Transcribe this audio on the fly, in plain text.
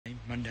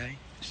Monday,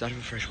 start of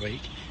a fresh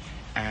week,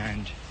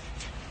 and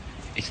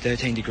it's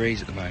 13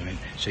 degrees at the moment,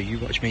 so you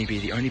watch me be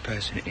the only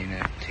person in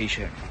a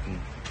t-shirt and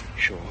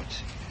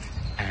shorts,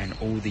 and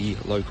all the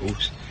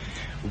locals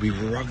will be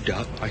rugged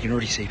up. I can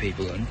already see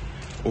people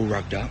all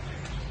rugged up.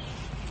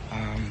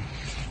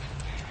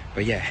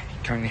 But yeah,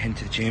 currently heading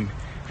to the gym,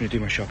 I'm gonna do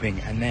my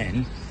shopping, and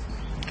then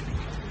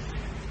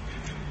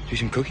do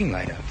some cooking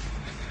later.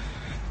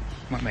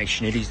 Might make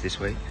schnitties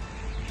this week.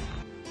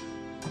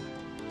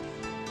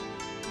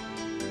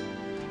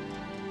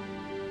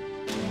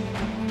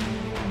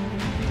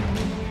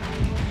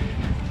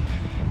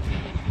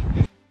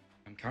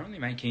 I'm currently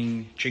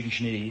making chicken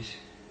schnitties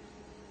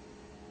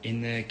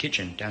in the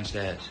kitchen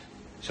downstairs.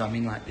 So I'm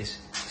in like this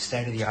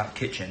state-of-the-art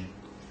kitchen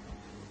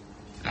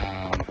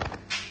that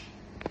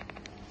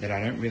I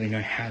don't really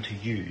know how to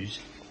use,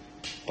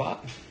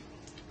 but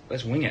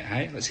let's wing it,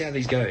 hey? Let's see how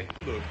these go.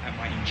 Look at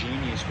my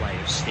ingenious way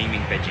of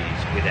steaming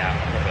veggies without a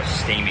proper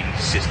steaming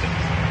system.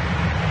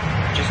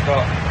 Just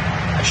got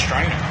a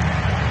strainer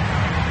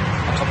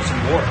on top of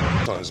some water.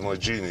 Sometimes my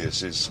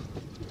genius is,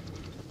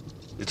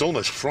 it's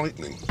almost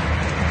frightening.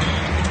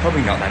 It's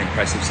probably not that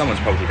impressive.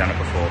 Someone's probably done it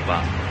before,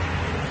 but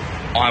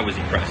I was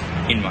impressed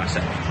in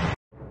myself.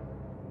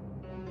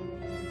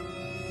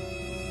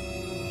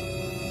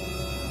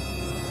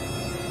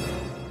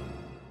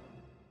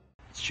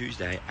 It's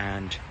Tuesday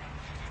and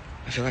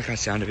I feel like I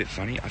sound a bit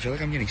funny. I feel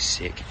like I'm getting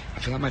sick. I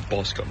feel like my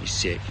boss got me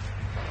sick.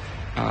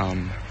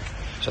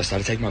 So I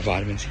started taking my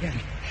vitamins again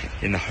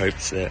in the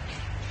hopes that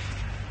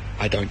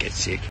I don't get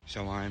sick.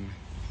 So I'm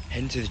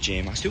heading to the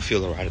gym. I still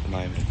feel alright at the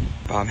moment,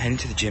 but I'm heading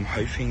to the gym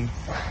hoping,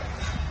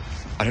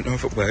 I don't know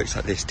if it works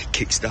like this, to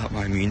kickstart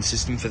my immune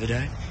system for the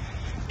day,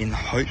 in the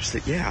hopes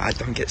that, yeah, I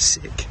don't get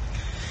sick.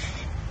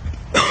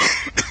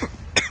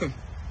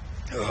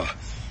 Ugh,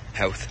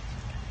 health.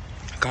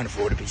 I can't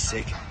afford to be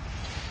sick.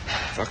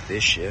 Fuck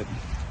this shit.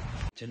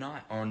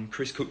 Tonight on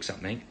Chris Cooks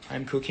Something,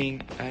 I'm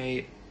cooking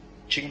a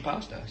chicken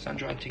pasta,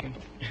 sun-dried chicken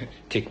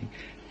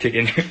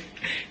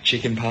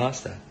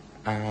pasta,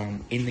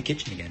 in the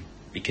kitchen again,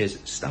 because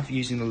stuff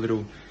using the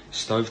little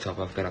stovetop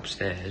I've got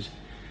upstairs,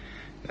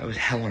 that was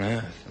hell on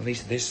earth. At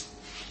least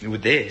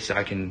with this,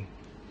 I can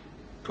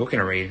cook in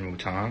a reasonable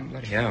time.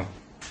 Bloody hell.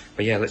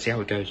 But yeah, let's see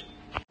how it goes.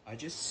 I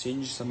just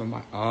singed some of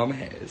my arm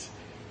hairs.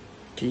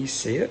 Can you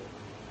see it?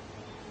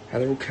 How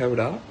they're all curled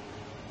up?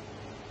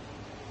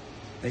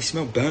 They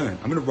smell burnt.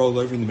 I'm gonna roll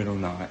over in the middle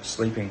of the night,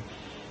 sleeping,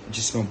 and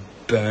just smell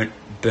burnt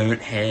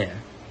hair.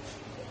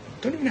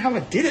 Don't even know how I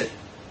did it.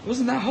 It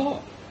wasn't that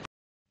hot.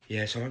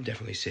 Yeah, so I'm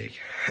definitely sick.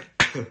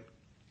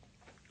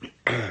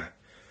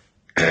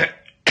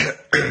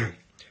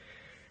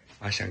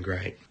 I sound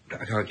great.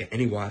 I can't get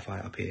any Wi-Fi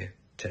up here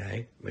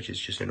today, which is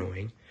just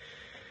annoying.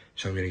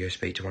 So I'm gonna go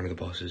speak to one of the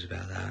bosses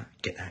about that,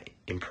 get that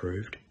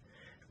improved.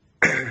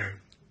 I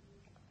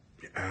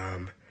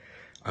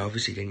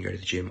obviously didn't go to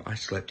the gym. I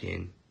slept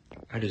in.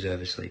 I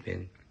deserve a sleep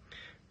in.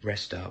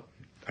 Rest up.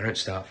 I don't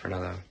start for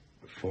another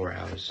 4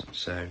 hours,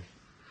 so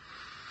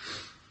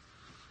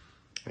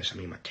there's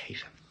something in my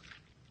teeth.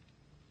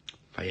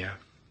 But yeah,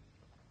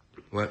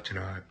 work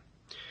tonight,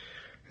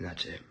 and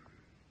that's it.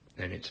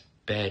 Then it's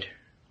bed,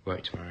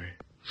 work tomorrow.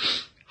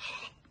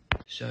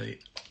 So,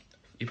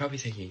 you're probably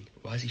thinking,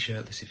 why is he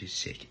shirtless if he's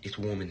sick? It's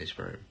warm in this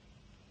room.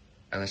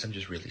 Unless I'm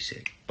just really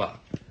sick. But,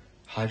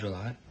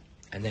 Hydrolyte,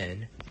 and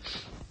then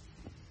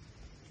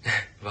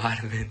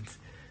vitamins,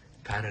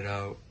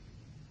 Panadol,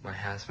 my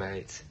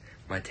housemates,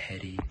 my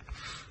teddy.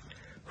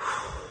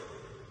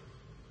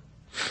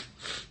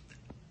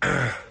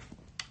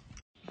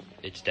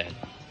 It's dead.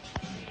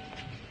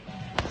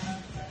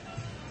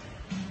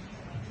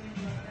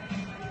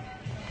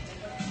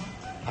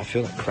 I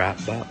feel like crap,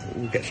 but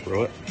we'll get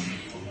through it.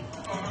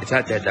 It's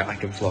that dead that I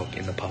can vlog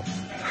in the pub.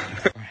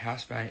 My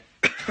housemate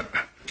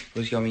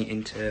was going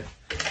into,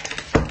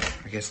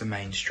 I guess, the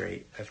main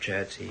street of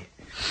Chertsey.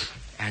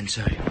 And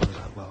so I was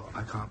like, well,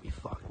 I can't be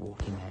fucked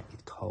walking there.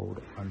 It's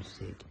cold. I'm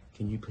sick.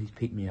 Can you please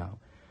pick me up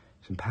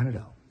some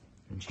Panadol?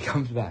 And she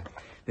comes back.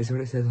 This is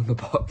what it says on the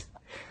box.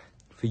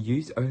 For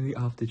use only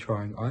after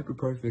trying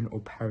ibuprofen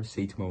or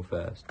paracetamol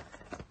first.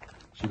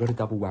 She got a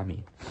double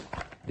whammy.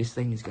 This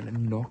thing is going to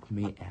knock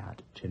me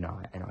out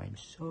tonight, and I am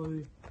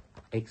so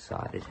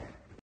excited.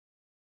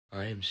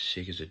 I am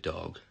sick as a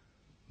dog,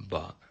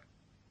 but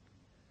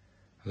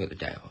I got the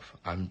day off.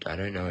 I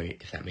don't know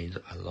if that means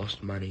I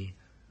lost money,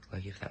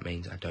 like if that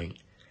means I don't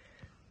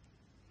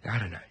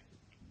know.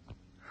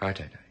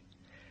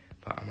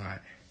 But I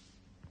might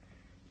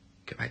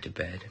go back to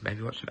bed,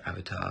 maybe watch some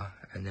Avatar,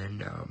 and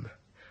then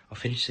I'll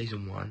finish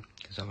season 1,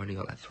 because I've only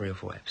got like 3 or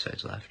 4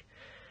 episodes left.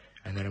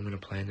 And then I'm going to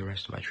plan the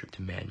rest of my trip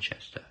to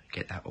Manchester,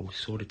 get that all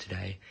sorted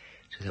today,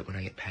 so that when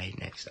I get paid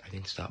next, I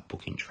can start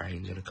booking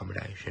trains and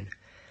accommodation.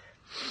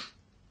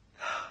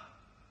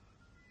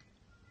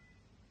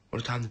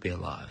 What a time to be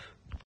alive.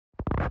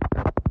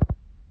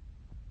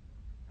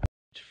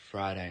 It's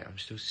Friday, I'm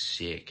still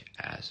sick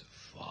as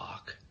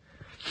fuck.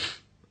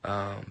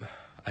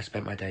 I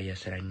spent my day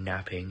yesterday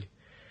napping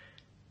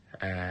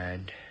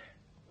and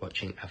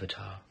watching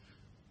Avatar.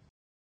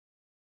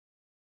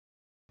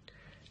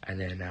 And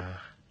then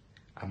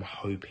I'm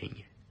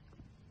hoping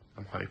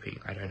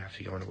I don't have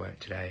to go on to work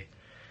today.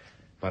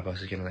 My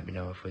boss is going to let me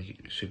know if we're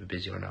super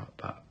busy or not,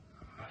 but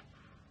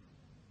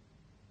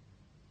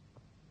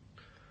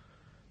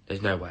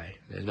there's no way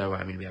I'm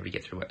going to be able to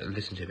get through it.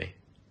 Listen to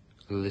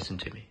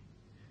me.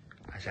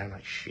 I sound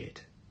like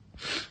shit.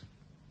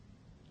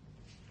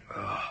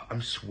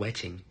 I'm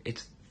sweating.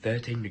 It's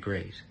 13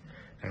 degrees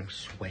and I'm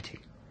sweating.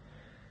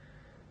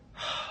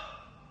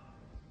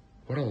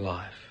 What a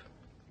life.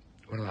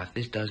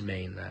 This does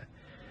mean that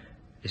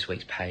this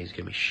week's pay is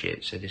going to be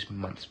shit, so this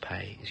month's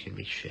pay is going to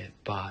be shit,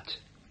 but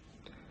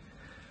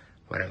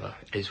whatever.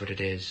 It is what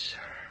it is.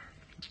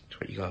 It's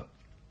what you got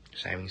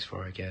savings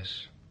for, I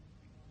guess.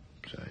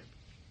 So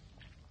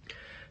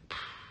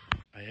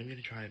I am going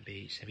to try and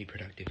be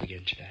semi-productive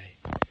again today.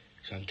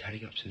 So I'm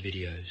tying up some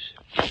videos,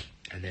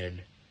 and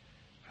then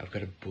I've got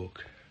to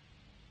book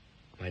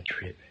my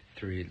trip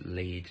through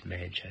Leeds,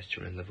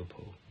 Manchester and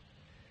Liverpool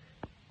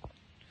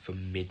for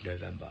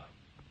mid-November.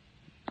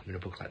 I'm going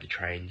to book like the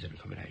trains and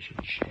accommodation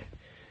and shit.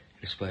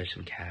 And splurge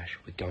some cash.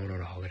 We're going on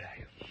a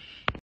holiday.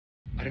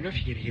 I don't know if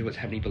you can hear what's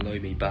happening below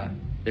me, but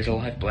there's a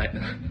live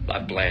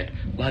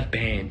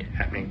band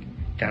happening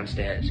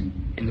downstairs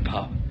in the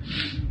pub.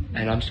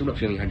 And I'm still not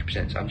feeling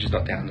 100%, so I'm just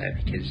not down there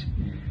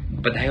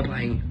but they are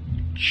playing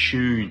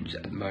tunes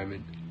at the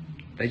moment.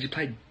 They just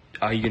played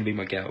Are You Gonna Be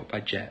My Girl by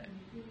Jet.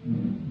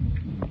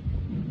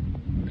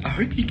 I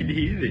hope you can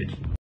hear this.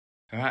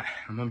 Alright,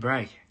 I'm on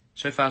break.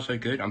 So far so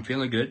good, I'm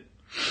feeling good.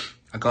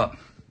 I got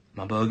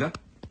my burger.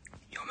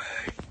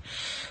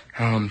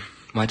 Yummy.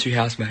 My two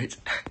housemates.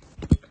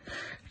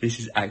 This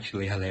is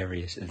actually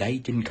hilarious. They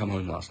didn't come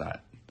home last night.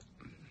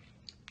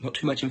 Not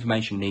too much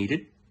information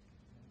needed.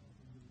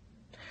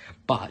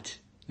 But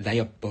they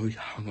are both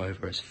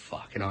hungover as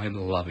fuck and I am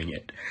loving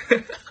it.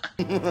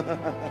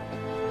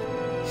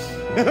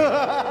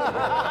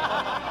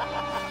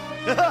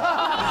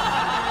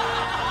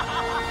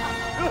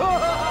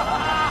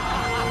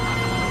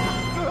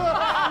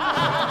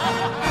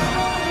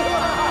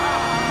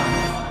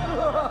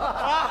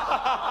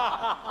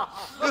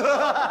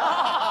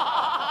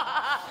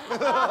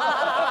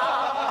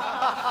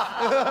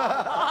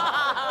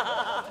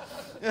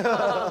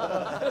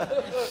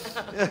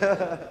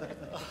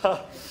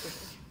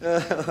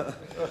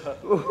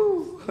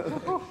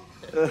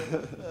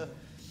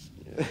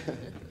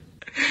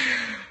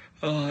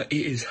 Oh, it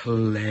is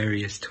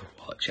hilarious to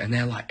watch, and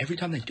they're like, every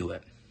time they do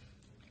it,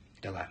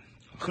 they're like,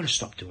 I've got to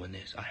stop doing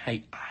this. I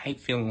hate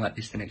feeling like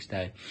this the next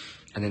day,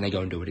 and then they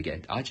go and do it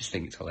again. I just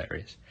think it's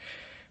hilarious.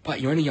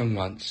 But you're only young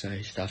once,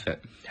 so stuff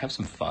it. Have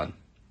some fun.